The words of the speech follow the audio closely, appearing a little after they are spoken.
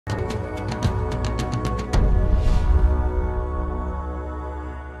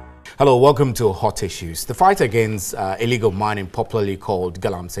Hello, welcome to Hot Issues. The fight against illegal mining, popularly called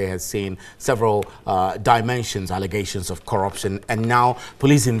Galamsey, has seen several dimensions, allegations of corruption, and now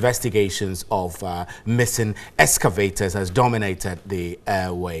police investigations of missing excavators has dominated the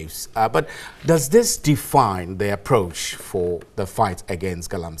airwaves. But does this define the approach for the fight against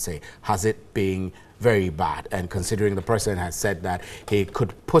Galamsey? Has it been very bad? And considering the president has said that he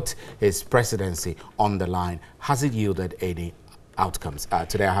could put his presidency on the line, has it yielded any outcomes?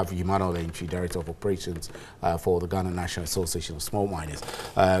 Today I have Emmanuel, Director of Operations for the Ghana National Association of Small Miners.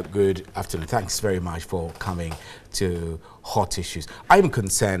 Good afternoon. Thanks very much for coming to Hot Issues. I'm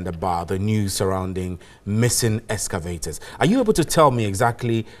concerned about the news surrounding missing excavators. Are you able to tell me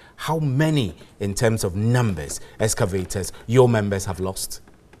exactly how many, in terms of numbers, excavators your members have lost?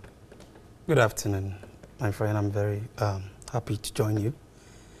 Good afternoon, my friend. I'm very happy to join you.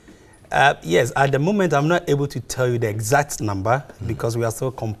 Yes, at the moment, I'm not able to tell you the exact number because we are still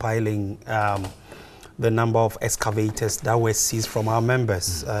compiling the number of excavators that were seized from our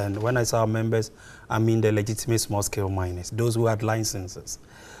members. And when I say our members, I mean the legitimate small-scale miners, those who had licenses.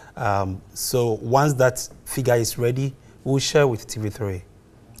 So once that figure is ready, we'll share with TV3.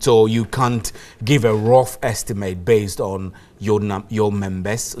 So you can't give a rough estimate based on your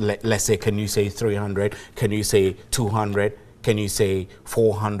members? Let's say, can you say 300? Can you say 200? Can you say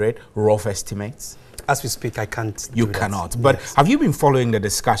 400 rough estimates? As we speak, I can't. You cannot. But yes. Have you been following the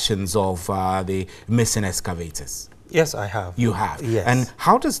discussions of the missing excavators? Yes, I have. You have? Yes. And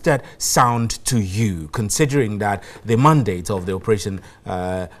how does that sound to you, considering that the mandate of the Operation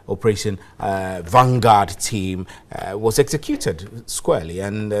Vanguard team was executed squarely,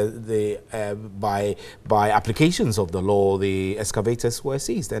 and by applications of the law, the excavators were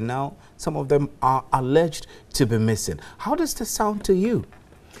seized, and now some of them are alleged to be missing. How does that sound to you?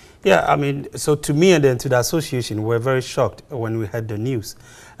 Yeah, I mean, so to me and then to the association, we're very shocked when we heard the news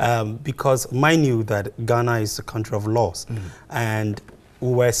because I knew that Ghana is a country of laws, and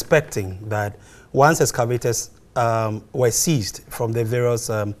we were expecting that once excavators were seized from the various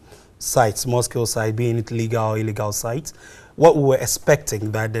sites, small-scale sites, being it legal or illegal sites, what we were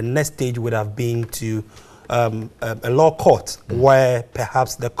expecting that the next stage would have been to a law court where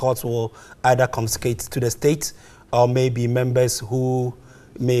perhaps the courts will either confiscate to the state or maybe members who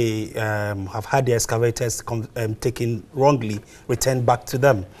may have had the excavators taken wrongly returned back to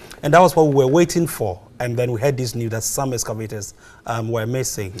them. And that was what we were waiting for. And then we heard this news that some excavators were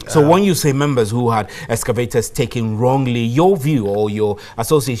missing. So when you say members who had excavators taken wrongly, your view or your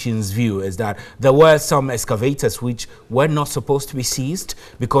association's view is that there were some excavators which were not supposed to be seized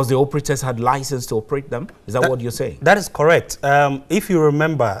because the operators had license to operate them? Is that what you're saying? That is correct. If you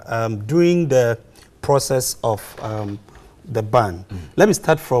remember, during the process of the ban. Let me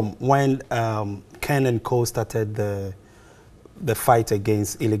start from when Ken and Co started the fight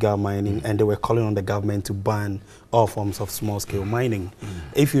against illegal mining, and they were calling on the government to ban all forms of small-scale mining.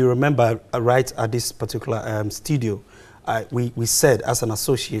 If you remember, right at this particular studio, we said as an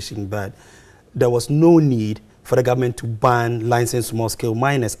association that there was no need for the government to ban licensed small-scale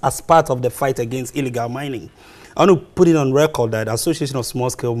miners as part of the fight against illegal mining. I want to put it on record that Association of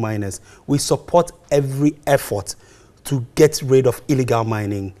Small-Scale Miners, we support every effort to get rid of illegal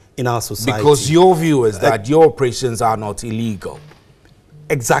mining in our society. Because your view is that your operations are not illegal.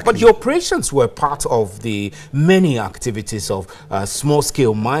 Exactly. But your operations were part of the many activities of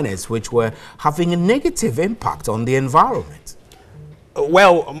small-scale miners which were having a negative impact on the environment.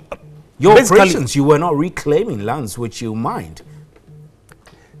 Well, your operations, you were not reclaiming lands which you mined.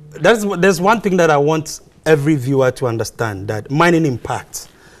 There's one thing that I want every viewer to understand, that mining impacts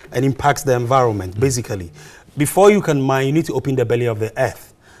the environment, basically. Before you can mine, you need to open the belly of the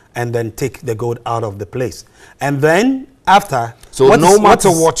earth and then take the gold out of the place. And then after... So no matter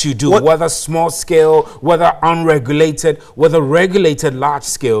what you do, whether small scale, whether unregulated, whether regulated large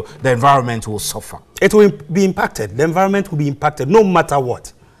scale, the environment will suffer. It will be impacted. The environment will be impacted no matter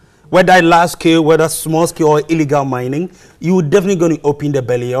what. Whether large scale, whether small scale or illegal mining, you are definitely going to open the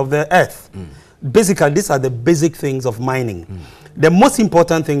belly of the earth. Basically, these are the basic things of mining. The most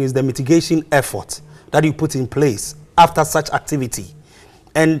important thing is the mitigation effort that you put in place after such activity.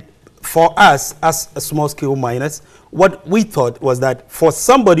 And for us, as small-scale miners, what we thought was that for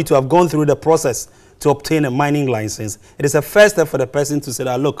somebody to have gone through the process to obtain a mining license, it is a first step for the person to say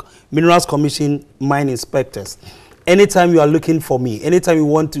that, look, Minerals Commission mine inspectors, anytime you are looking for me, anytime you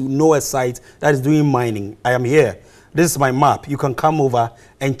want to know a site that is doing mining, I am here. This is my map. You can come over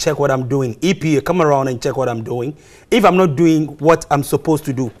and check what I'm doing. EPA, come around and check what I'm doing. If I'm not doing what I'm supposed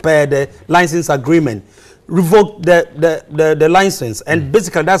to do per the license agreement, revoke the license. And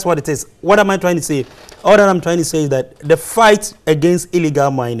basically, that's what it is. What am I trying to say? All that I'm trying to say is that the fight against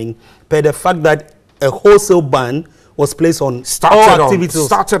illegal mining, per the fact that a wholesale ban was placed on all activities.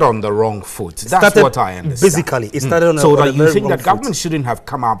 Started on the wrong foot. That's what I understand. Basically, it started on so on that you think that foot. government shouldn't have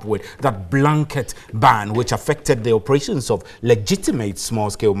come up with that blanket ban which affected the operations of legitimate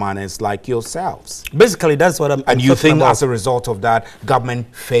small-scale miners like yourselves. Basically, that's what I'm. And you think as a result of that,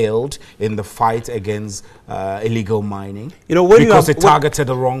 government failed in the fight against illegal mining? You know, because it targeted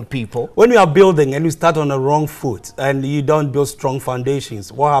the wrong people. When you are building and you start on the wrong foot and you don't build strong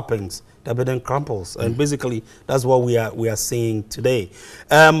foundations, what happens? The building crumples, and basically that's what we are seeing today.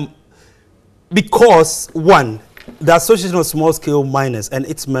 Because one, the Association of Small Scale Miners and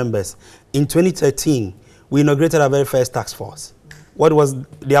its members, in 2013, we inaugurated our very first task force. What was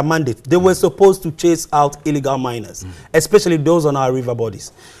their mandate? They were supposed to chase out illegal miners, especially those on our river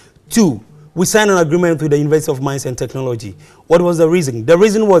bodies. Two, we signed an agreement with the University of Mines and Technology. What was the reason? The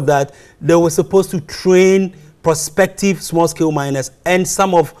reason was that they were supposed to train prospective small-scale miners and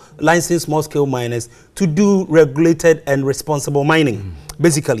some of licensed small-scale miners to do regulated and responsible mining,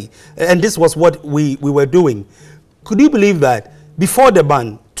 basically. And this was what we were doing. Could you believe that before the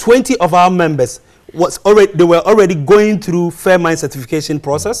ban, 20 of our members they were already going through fair mine certification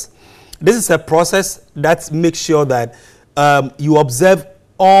process? This is a process that makes sure that you observe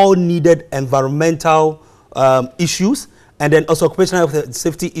all needed environmental issues and then also occupational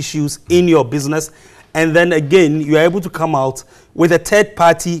safety issues in your business. And then again, you are able to come out with a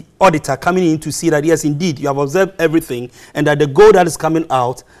third-party auditor coming in to see that, yes, indeed, you have observed everything and that the gold that is coming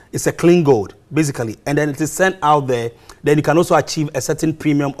out is a clean gold, basically. And then it is sent out there. Then you can also achieve a certain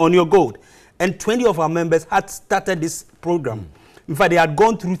premium on your gold. And 20 of our members had started this program. In fact, they had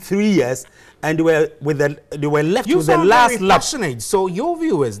gone through 3 years and they were left with the last lap. So your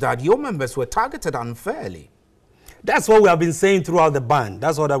view is that your members were targeted unfairly. That's what we have been saying throughout the ban.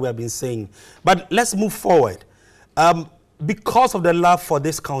 That's what we have been saying. But let's move forward. Because of the love for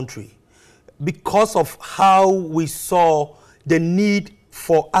this country, because of how we saw the need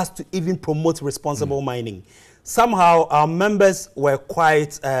for us to even promote responsible mining, somehow our members were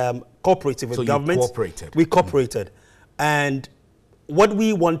quite cooperative with government. We cooperated. And what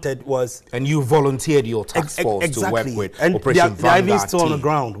we wanted was... And you volunteered your task force to work with Operation Vanguard. They are even still on the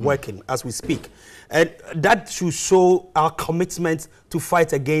ground working as we speak. And that should show our commitment to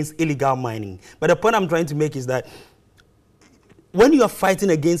fight against illegal mining. But the point I'm trying to make is that when you are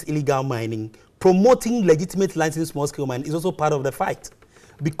fighting against illegal mining, promoting legitimate licensed small-scale mining is also part of the fight.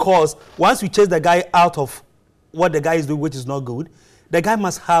 Because once you chase the guy out of what the guy is doing, which is not good, the guy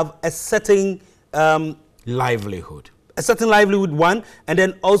must have a certain... livelihood. A certain livelihood, one. And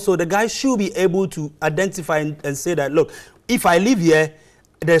then also the guy should be able to identify and say that, look, if I live here,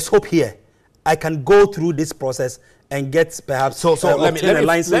 there's hope here. I can go through this process and get perhaps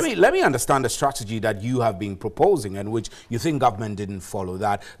let me understand the strategy that you have been proposing and which you think government didn't follow.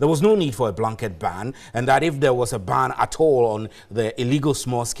 That there was no need for a blanket ban, and that if there was a ban at all on the illegal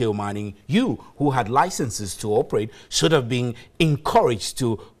small-scale mining, you who had licenses to operate should have been encouraged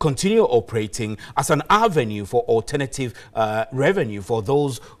to continue operating as an avenue for alternative revenue for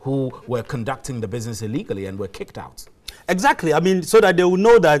those who were conducting the business illegally and were kicked out. Exactly. I mean, so that they will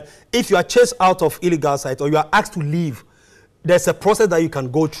know that if you are chased out of illegal sites or you are asked to leave, there's a process that you can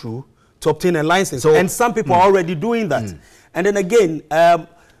go through to obtain a license. And some people are already doing that. And then again,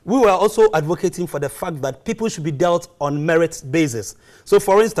 we were also advocating for the fact that people should be dealt on merit basis. So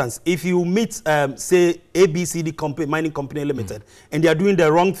for instance, if you meet, say, ABCD Mining Company Limited, and they are doing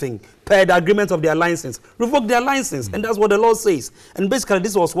the wrong thing, per the agreement of their license, revoke their license. And that's what the law says. And basically,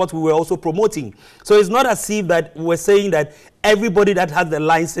 this was what we were also promoting. So it's not as if that we're saying that everybody that has the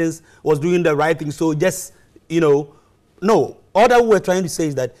license was doing the right thing. So just, you know, no. All that we were trying to say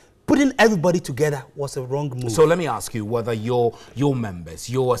is that putting everybody together was a wrong move. So let me ask you whether your members,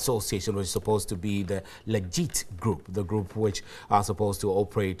 your association, was supposed to be the legit group, the group which are supposed to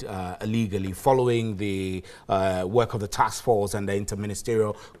operate illegally, following the work of the task force and the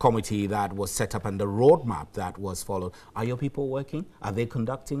interministerial committee that was set up and the roadmap that was followed. Are your people working? Are they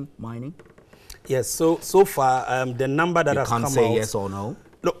conducting mining? Yes. So far, the number that has come out... You can't say yes or no?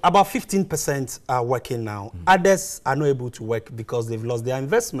 Look, about 15% are working now. Others are not able to work because they've lost their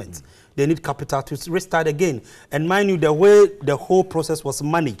investment. They need capital to restart again. And mind you, the way the whole process was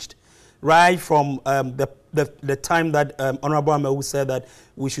managed, right from the time that Honorable Emmanuel said that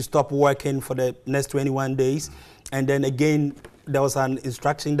we should stop working for the next 21 days, and then again, there was an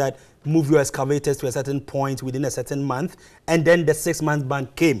instruction that move your excavators to a certain point within a certain month, and then the 6-month ban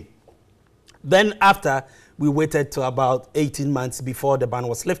came. Then after, we waited to about 18 months before the ban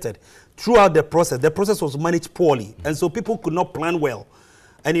was lifted. throughout the process was managed poorly, and so people could not plan well.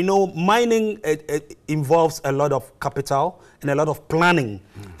 And you know, mining it involves a lot of capital and a lot of planning.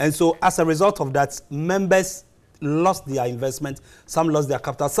 And so as a result of that, members lost their investment, some lost their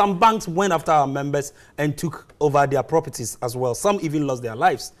capital. Some banks went after our members and took over their properties as well. Some even lost their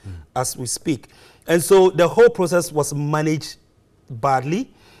lives as we speak. And so the whole process was managed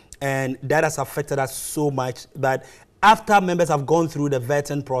badly, and that has affected us so much that after members have gone through the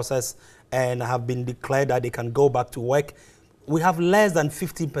vetting process and have been declared that they can go back to work, we have less than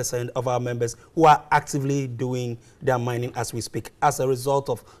 15% of our members who are actively doing their mining as we speak as a result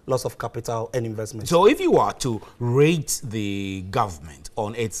of loss of capital and investment. So if you are to rate the government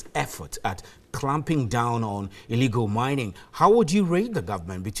on its effort at clamping down on illegal mining, how would you rate the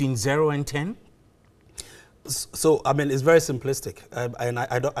government between 0 and 10? So, I mean, it's very simplistic, and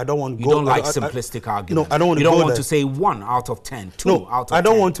I don't want to go... You don't like simplistic arguments? No, I don't want to go there. You don't want to say 1 out of 10, 2 out of 10? I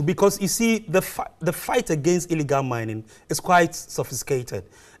don't want to, because you see, the fight against illegal mining is quite sophisticated.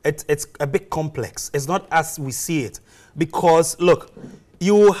 It's a bit complex. It's not as we see it. Because, look,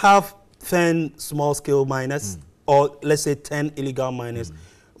 you have 10 small-scale miners, or let's say 10 illegal miners,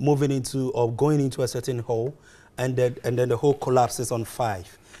 moving into or going into a certain hole, and then the hole collapses on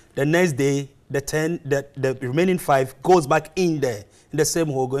 5. The next day, the remaining 5 goes back in there, in the same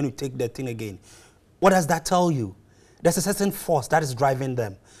hole, going to take the thing again. What does that tell you? There's a certain force that is driving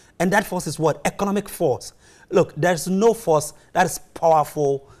them. And that force is what? Economic force. Look, there's no force that is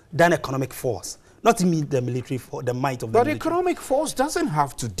powerful than economic force. Not even the military force, the might of the military. But economic force doesn't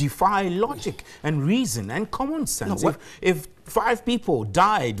have to defy logic and reason and common sense. No, if 5 people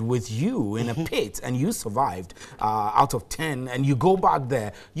died with you in a pit and you survived out of 10 and you go back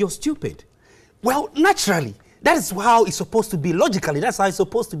there, you're stupid. Well, naturally, that is how it's supposed to be. Logically, that's how it's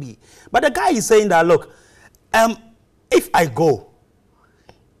supposed to be. But the guy is saying that, look, if I go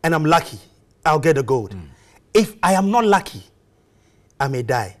and I'm lucky, I'll get the gold. If I am not lucky, I may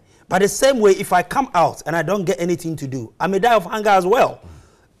die. But the same way, if I come out and I don't get anything to do, I may die of hunger as well.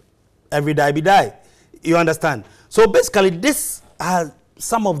 Every die be die. You understand? So basically, this has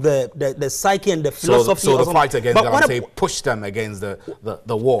some of the psyche and the philosophy. So the fight against Galamsey pushed them against the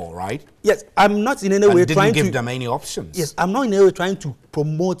war, right? Yes, I'm not in any way trying to... didn't give them any options. Yes, I'm not in any way trying to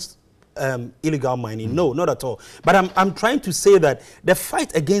promote illegal mining. No, not at all. But I'm trying to say that the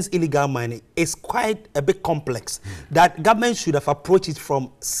fight against illegal mining is quite a bit complex. That government should have approached it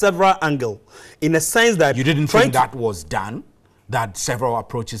from several angles. In a sense that... You didn't think that was done? That several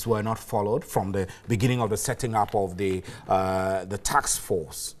approaches were not followed from the beginning of the setting up of the task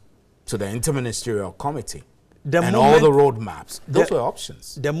force to the interministerial committee and all the roadmaps? Those were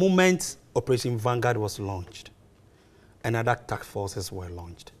options. The moment Operation Vanguard was launched and other task forces were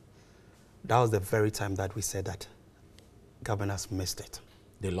launched, that was the very time that we said that governors missed it.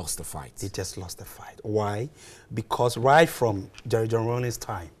 They lost the fight. They just lost the fight. Why? Because right from Jerry John Ronnie's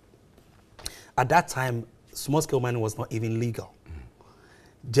time, at that time, small-scale mining was not even legal.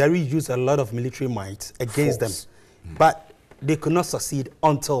 Jerry used a lot of military might against them, but they could not succeed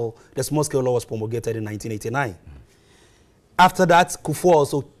until the small-scale law was promulgated in 1989. After that, Kufuor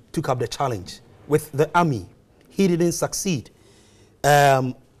also took up the challenge with the army. He didn't succeed.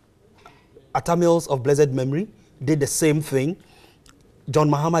 Atamils of blessed memory did the same thing. John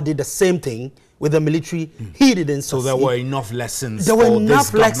Mahama did the same thing with the military. He didn't succeed. So there were enough lessons for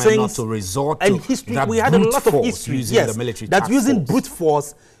this government not to resort to history, that we had a lot of history using the military that using brute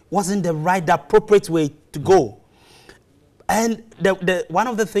force wasn't the appropriate way to go. And one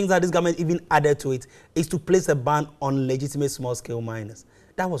of the things that this government even added to it is to place a ban on legitimate small-scale miners.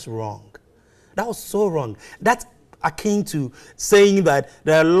 That was wrong. That was so wrong. That's akin to saying that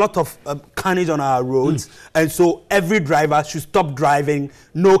there are a lot of carnage on our roads, and so every driver should stop driving.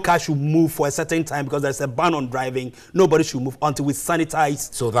 No car should move for a certain time because there's a ban on driving. Nobody should move until we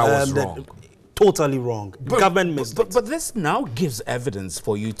sanitize. So that was wrong. Totally wrong. The government missed it. But this now gives evidence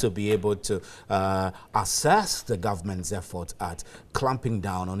for you to be able to assess the government's effort at clamping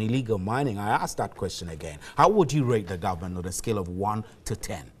down on illegal mining. I asked that question again. How would you rate the government on a scale of 1 to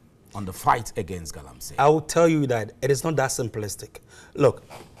 10? On the fight against Galamsey? I will tell you that it is not that simplistic. Look,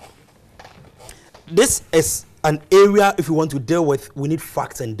 this is an area, if we want to deal with, we need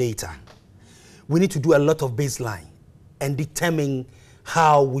facts and data. We need to do a lot of baseline and determine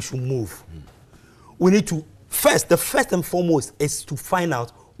how we should move. We need to, the first and foremost is to find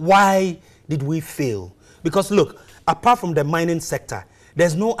out why did we fail. Because look, apart from the mining sector,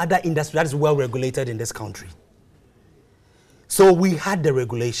 there's no other industry that is well regulated in this country. So we had the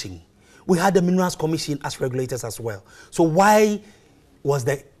regulation. We had the Minerals Commission as regulators as well. So why was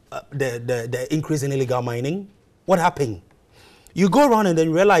the increase in illegal mining? What happened? You go around and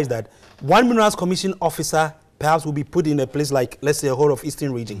then realize that One Minerals Commission officer perhaps will be put in a place like, let's say, a whole of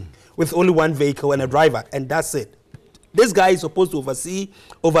Eastern region with only one vehicle and a driver, and that's it. This guy is supposed to oversee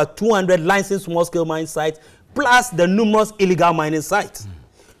over 200 licensed small-scale mine sites plus the numerous illegal mining sites.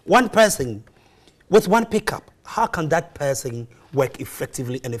 One person with one pickup, how can that person work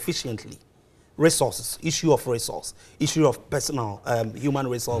effectively and efficiently? Resources, issue of resource, issue of personal, human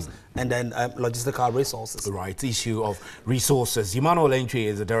resource, and then logistical resources. Right, issue of resources. Emmanuel Antwi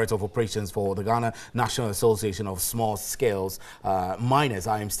is the Director of Operations for the Ghana National Association of Small Scales Miners.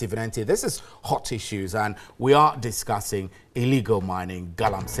 I am Stephen Antwi. This is Hot Issues, and we are discussing illegal mining,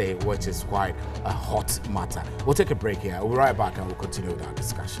 Galamsey, which is quite a hot matter. We'll take a break here. We'll be right back and we'll continue with our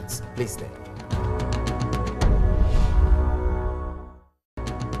discussions. Please stay.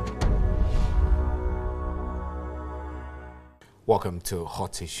 Welcome to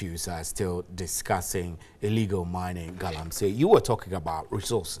Hot Issues. Still discussing illegal mining, Galamsey. You were talking about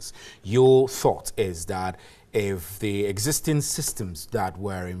resources. Your thought is that if the existing systems that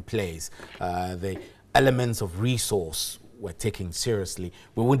were in place, the elements of resource were taken seriously,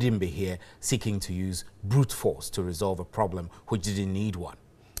 we wouldn't be here seeking to use brute force to resolve a problem which didn't need one.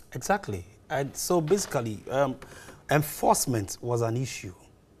 Exactly. And so basically, enforcement was an issue.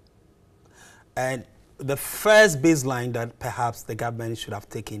 And the first baseline that perhaps the government should have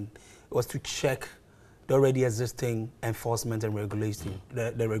taken was to check the already existing enforcement and regulation,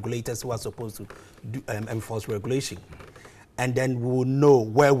 the regulators who are supposed to do, enforce regulation. And then we will know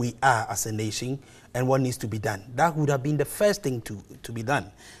where we are as a nation and what needs to be done. That would have been the first thing to be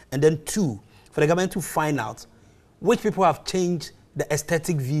done. And then two, for the government to find out which people have changed the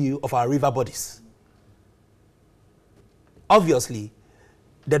aesthetic view of our river bodies. Obviously,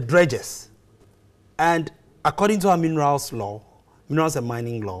 the dredgers. And according to our minerals law, minerals and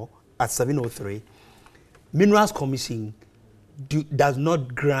mining law at 703, Minerals Commission does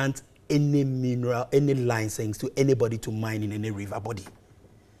not grant any license to anybody to mine in any river body.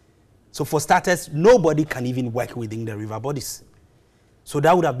 So for starters, nobody can even work within the river bodies. So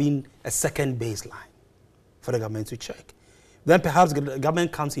that would have been a second baseline for the government to check. Then perhaps the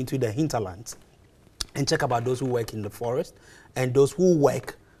government comes into the hinterlands and check about those who work in the forest and those who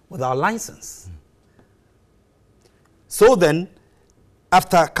work without license. So then,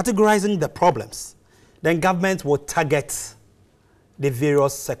 after categorizing the problems, then government will target the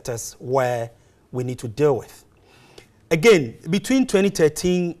various sectors where we need to deal with. Again, between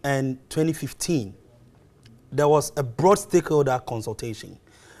 2013 and 2015, there was a broad stakeholder consultation,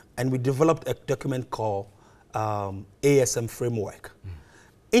 and we developed a document called ASM Framework.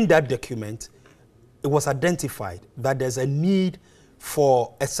 In that document, it was identified that there's a need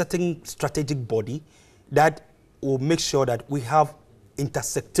for a certain strategic body that will make sure that we have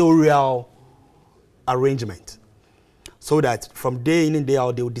intersectorial arrangement so that from day in and day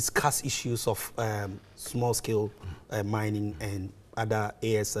out they will discuss issues of small-scale mining and other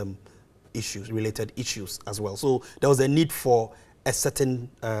ASM issues, related issues as well. So there was a need for a certain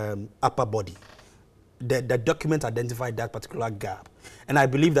upper body. The document identified that particular gap. And I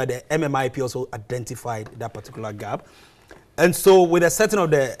believe that the MMIP also identified that particular gap. And so with the setting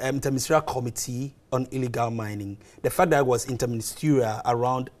of the Interministerial Committee on Illegal Mining, the fact that it was interministerial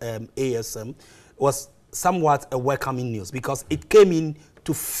around ASM was somewhat a welcoming news because it came in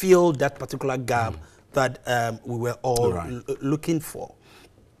to fill that particular gap that we were all looking for.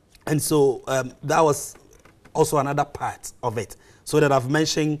 And so that was also another part of it. So that I've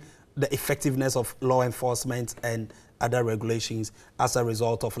mentioned the effectiveness of law enforcement and other regulations as a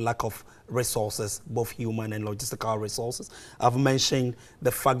result of lack of resources, both human and logistical resources. I've mentioned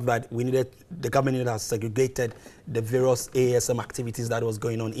the fact that the government has segregated the various ASM activities that was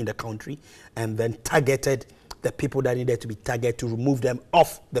going on in the country and then targeted the people that needed to be targeted to remove them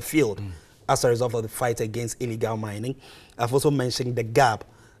off the field as a result of the fight against illegal mining. I've also mentioned the gap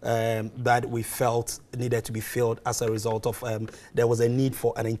that we felt needed to be filled as a result of there was a need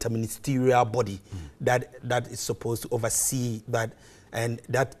for an interministerial body that is supposed to oversee that, and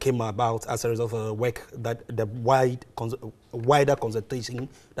that came about as a result of the work that the wider consultation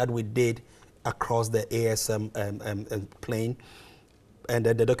that we did across the ASM plane. And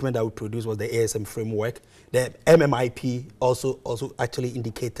the document that we produced was the ASM framework. The MMIP also actually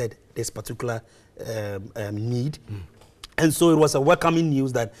indicated this particular need. And so it was a welcoming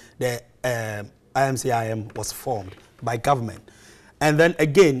news that the IMCIM was formed by government. And then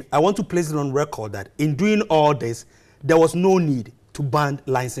again, I want to place it on record that in doing all this, there was no need to ban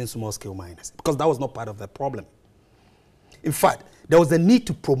licensed small-scale miners because that was not part of the problem. In fact, there was a need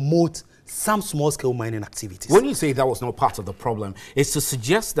to promote some small-scale mining activities. When you say that was not part of the problem, it's to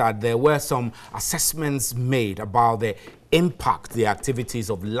suggest that there were some assessments made about the impact the activities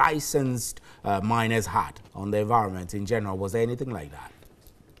of licensed miners had on the environment in general. Was there anything like that?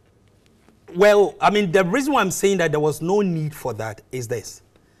 Well, I mean, the reason why I'm saying that there was no need for that is this.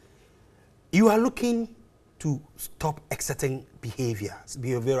 You are looking to stop a certain behaviors,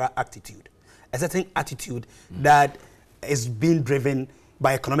 behavioral attitude, a certain attitude that is being driven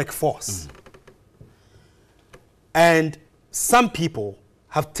by economic force. And some people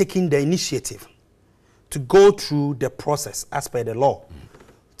have taken the initiative to go through the process as per the law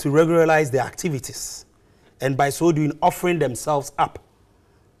to regularize their activities, and by so doing offering themselves up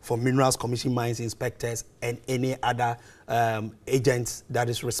for Minerals Commission mines inspectors and any other agents that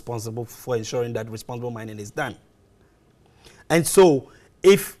is responsible for ensuring that responsible mining is done. And so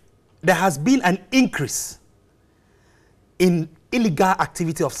if there has been an increase in illegal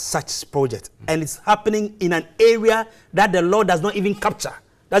activity of such project, and it's happening in an area that the law does not even capture,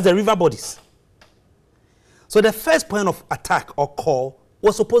 that's the river bodies. So the first point of attack or call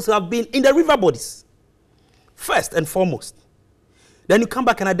was supposed to have been in the river bodies, first and foremost. Then you come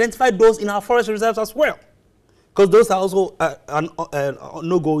back and identify those in our forest reserves as well, because those are also a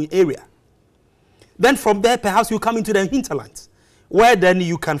no-go area. Then from there, perhaps you come into the hinterlands, where then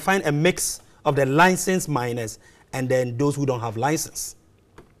you can find a mix of the licensed miners and then those who don't have license.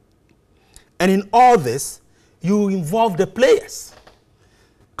 And in all this, you involve the players.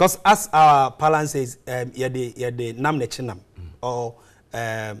 Because as our parlance says, or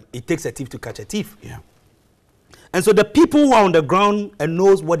it takes a thief to catch a thief. Yeah. And so the people who are on the ground and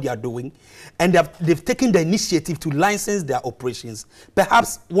knows what they are doing, and they've taken the initiative to license their operations,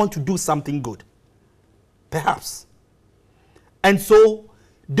 perhaps want to do something good. Perhaps. And so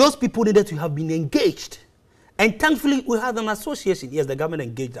those people needed to have been engaged. And thankfully, we had an association. Yes, the government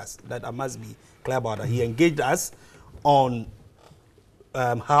engaged us. That I must be clear about that. He engaged us on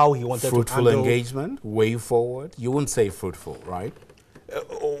how he wanted to handle. Fruitful engagement, way forward. You wouldn't say fruitful, right?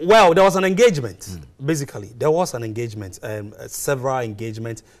 Well, there was an engagement, basically. There was an engagement, several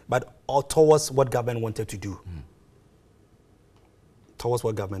engagements, but all towards what government wanted to do. Towards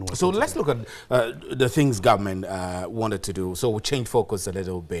what government wanted to do. So let's look at the things government wanted to do. So we'll change focus a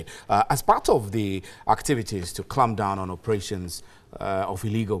little bit. As part of the activities to clamp down on operations of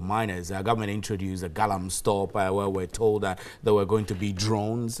illegal miners, government introduced a Galam stop where we're told that there were going to be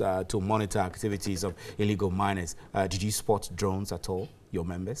drones to monitor activities of illegal miners. Did you spot drones at all, your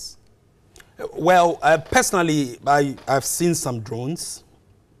members? Well, personally, I've seen some drones.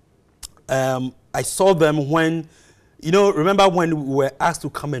 I saw them when, you know, remember when we were asked to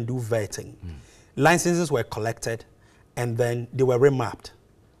come and do vetting? Licenses were collected and then they were remapped.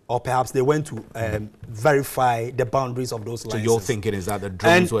 Or perhaps they went to verify the boundaries of those licenses. So your thinking is that the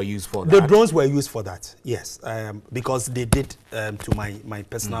drones were used for that? The drones were used for that, yes, because they did to my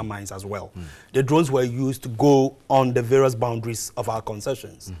personal mines as well. The drones were used to go on the various boundaries of our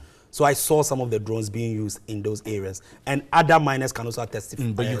concessions. So I saw some of the drones being used in those areas, and other miners can also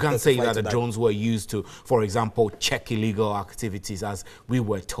testify. But you can't say that the drones were used to, for example, check illegal activities, as we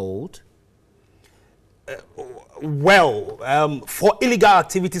were told. Well, for illegal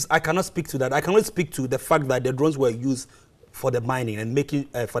activities, I cannot speak to that. I cannot speak to the fact that the drones were used for the mining and making,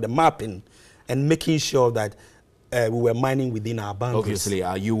 for the mapping and making sure that we were mining within our boundaries. Obviously,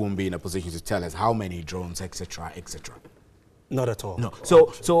 you won't be in a position to tell us how many drones, etc., etc. Not at all. No.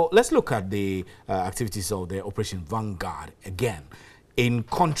 So let's look at the activities of the Operation Vanguard again, in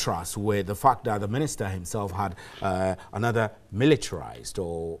contrast with the fact that the minister himself had another militarized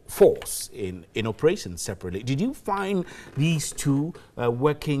or force in operation separately. Did you find these two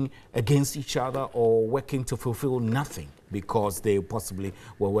working against each other or working to fulfill nothing because they possibly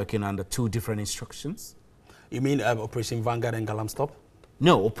were working under two different instructions? You mean Operation Vanguard and Galam Stop?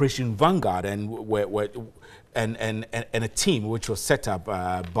 No, Operation Vanguard and a team which was set up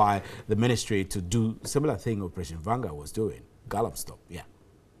by the ministry to do similar thing Operation Vanguard was doing. Galam Stop, yeah.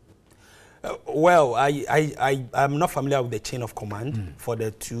 Well, I'm not familiar with the chain of command for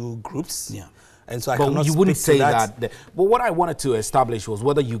the two groups. Yeah. And so I cannot you wouldn't speak say to that. But what I wanted to establish was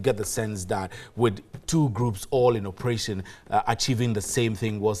whether you get the sense that with two groups all in operation, achieving the same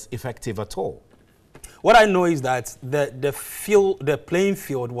thing was effective at all. What I know is that the playing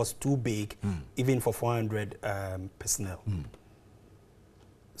field was too big, even for 400 personnel.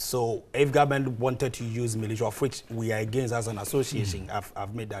 So if government wanted to use militia, of which we are against as an association,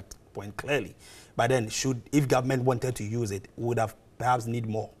 I've made that point clearly. But then if government wanted to use it, would have perhaps need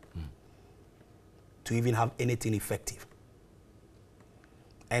more to even have anything effective.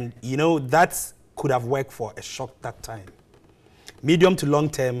 And you know, that could have worked for a short that time. Medium to long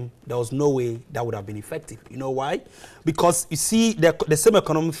term, there was no way that would have been effective. You know why? Because you see, the same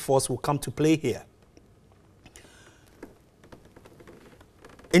economic force will come to play here.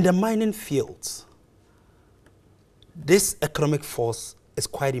 In the mining fields, this economic force is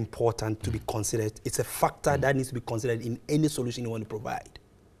quite important to be considered. It's a factor that needs to be considered in any solution you want to provide.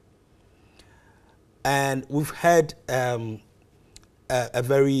 And we've had a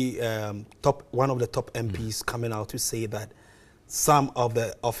very one of the top MPs coming out to say that some of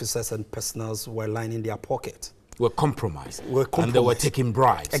the officers and personnel were lining their pocket. Were compromised. And they were taking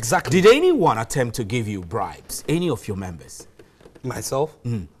bribes. Exactly. Did anyone attempt to give you bribes? Any of your members? Myself?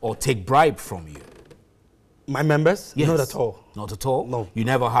 Or take bribe from you? My members? Yes. Not at all. Not at all? No. You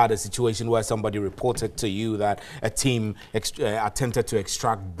never had a situation where somebody reported to you that a team attempted to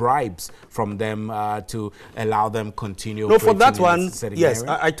extract bribes from them to allow them continue? No, for that one, yes.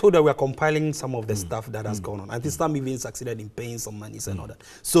 Area? I told her we are compiling some of the stuff that has gone on. And this time even succeeded in paying some monies and all that.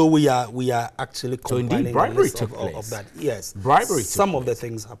 So we are actually compiling indeed, bribery took of place. that. Yes. Bribery Some of the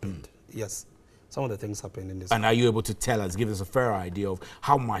things happened. Yes. Some of the things happened in this. And are you able to tell us, give us a fair idea of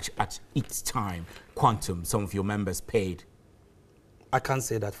how much at each time quantum some of your members paid? I can't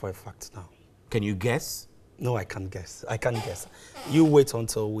say that for a fact now. Can you guess? No, I can't guess. I can't guess. You wait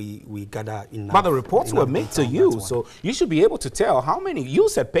until we gather enough. But the reports were made to you, so you should be able to tell how many. You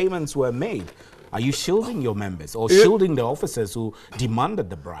said payments were made. Are you shielding your members or shielding the officers who demanded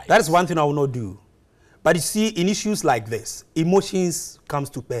the bribe? That is one thing I will not do. But you see, in issues like this, emotions comes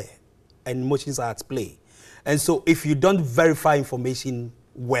to bear. And emotions are at play. And so if you don't verify information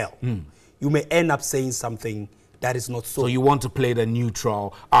well, you may end up saying something that is not so. So you want to play the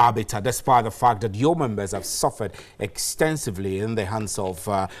neutral arbiter, despite the fact that your members have suffered extensively in the hands of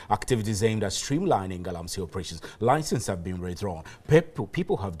activities aimed at streamlining Galamsey operations. Licenses have been withdrawn.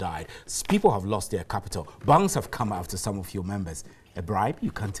 People have died. People have lost their capital. Banks have come after some of your members. A bribe? You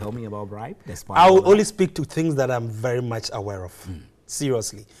can't tell me about bribe? I will only speak to things that I'm very much aware of.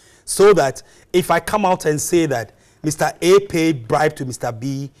 Seriously. So that if I come out and say that Mr. A paid bribe to Mr.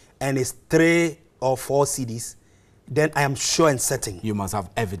 B and it's 3 or 4 CDs, then I am sure and certain. You must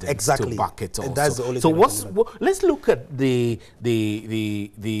have evidence to back it also. That's the only so thing. Let's look at the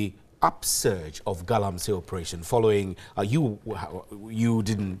upsurge of Galamsey operation following you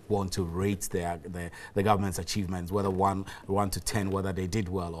didn't want to rate the government's achievements, whether 1 to 10, whether they did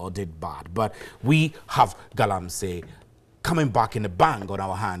well or did bad. But we have Galamsey coming back in a bang on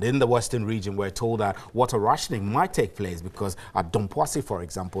our hand. In the western region, we're told that water rationing might take place because at Dompoasi, for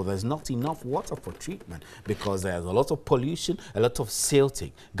example, there's not enough water for treatment because there's a lot of pollution, a lot of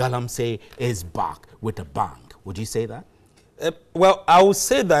silting. Galamsey is back with a bang. Would you say that? Well, I would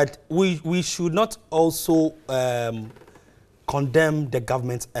say that we should not also condemn the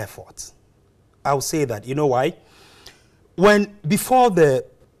government's efforts. I would say that. You know why? Before the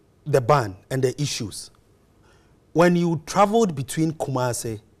ban and the issues, when you traveled between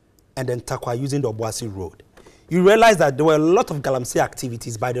Kumasi and then Takwa using the Obuasi Road, you realize that there were a lot of Galamsey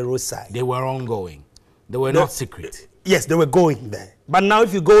activities by the roadside. They were ongoing. They were not secret. Yes, they were going there. But now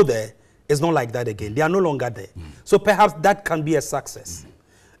if you go there, it's not like that again. They are no longer there. So perhaps that can be a success.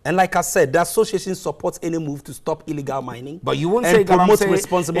 And like I said, the association supports any move to stop illegal mining. But you won't say Galamsey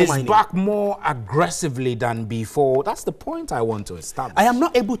responsible mining. Is back more aggressively than before. That's the point I want to establish. I am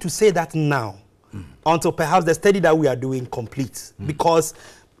not able to say that now. Until perhaps the study that we are doing completes. Because,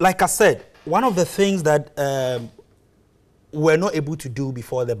 like I said, one of the things that we're not able to do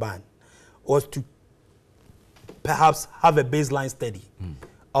before the ban was to perhaps have a baseline study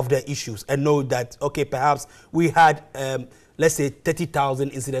of the issues and know that, okay, perhaps we had, let's say, 30,000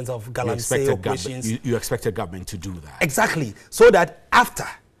 incidents of Galamsey operations. You expected government to do that. Exactly. So that after,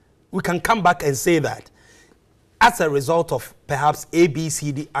 we can come back and say that as a result of perhaps A, B,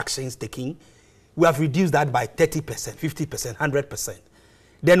 C, D actions taken, we have reduced that by 30%, 50%, 100%.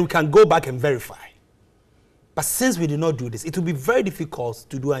 Then we can go back and verify. But since we did not do this, it will be very difficult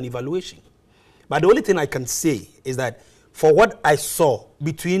to do an evaluation. But the only thing I can say is that for what I saw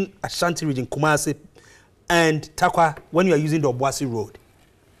between Ashanti region, Kumasi, and Takwa, when you are using the Obuasi Road,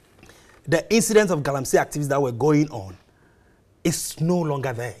 the incidents of Galamsey activities that were going on is no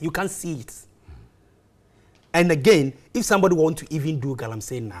longer there. You can't see it. And again, if somebody wants to even do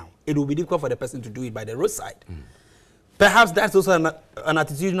Galamsey now, it will be difficult for the person to do it by the roadside. Perhaps that's also an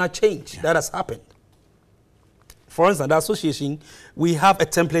attitudinal change that has happened. For instance, the association, we have a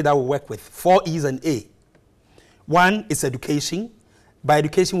template that we work with, 4 E's and A. One is education. By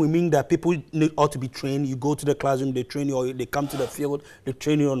education, we mean that people ought to be trained. You go to the classroom, they train you, or they come to the field, they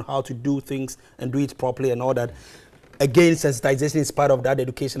train you on how to do things and do it properly and all that. Again, sensitization is part of that.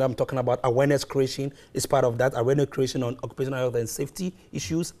 Education I'm talking about. Awareness creation is part of that. Awareness creation on occupational health and safety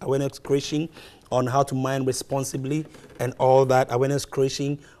issues. Awareness creation on how to mine responsibly and all that. Awareness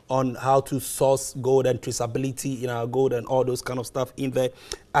creation on how to source gold and traceability in our gold and all those kind of stuff in there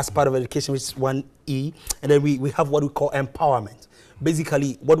as part of education, which is 1E. And then we have what we call empowerment.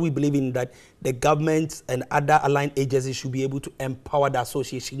 Basically, what we believe in that the government and other aligned agencies should be able to empower the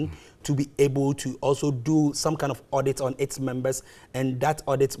association to be able to also do some kind of audit on its members. And that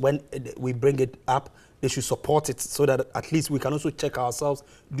audit, when we bring it up, they should support it so that at least we can also check ourselves,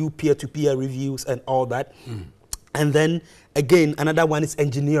 do peer-to-peer reviews and all that. And then, again, another one is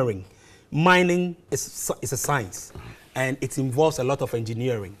engineering. Mining is a science, and it involves a lot of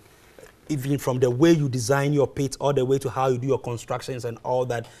engineering. Even from the way you design your pit all the way to how you do your constructions and all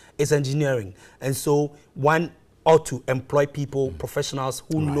that, it's engineering. And so one ought to employ people, professionals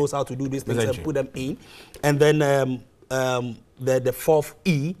who knows how to do these things and put them in. And then the fourth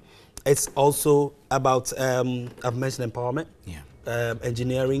E, it's also about, I've mentioned empowerment,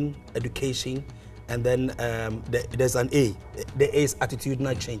 engineering, education, and then there's an A. The A is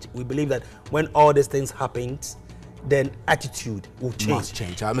attitudinal change. We believe that when all these things happen, then attitude will change. Must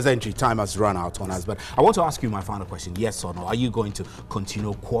change. Ms. Antwi, time has run out on us, but I want to ask you my final question. Yes or no? Are you going to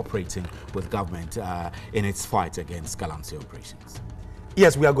continue cooperating with government in its fight against galamsey operations?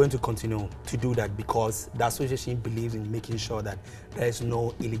 Yes, we are going to continue to do that because the association believes in making sure that there is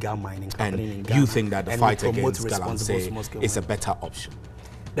no illegal mining happening in Ghana. You think that the fight against galamsey is a better option?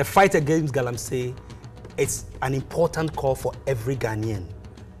 The fight against galamsey is an important call for every Ghanaian.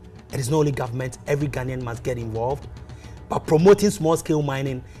 It is not only government, every Ghanaian must get involved. But promoting small-scale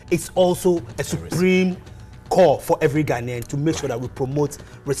mining is also a supreme call for every Ghanaian to make sure that we promote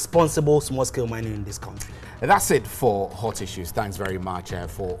responsible small-scale mining in this country. And that's it for Hot Issues. Thanks very much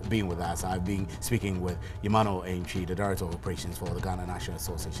for being with us. I've been speaking with Emmanuel, the Director of Operations for the Ghana National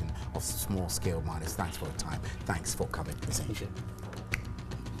Association of Small-Scale Miners. Thanks for your time. Thanks for coming. Thank you.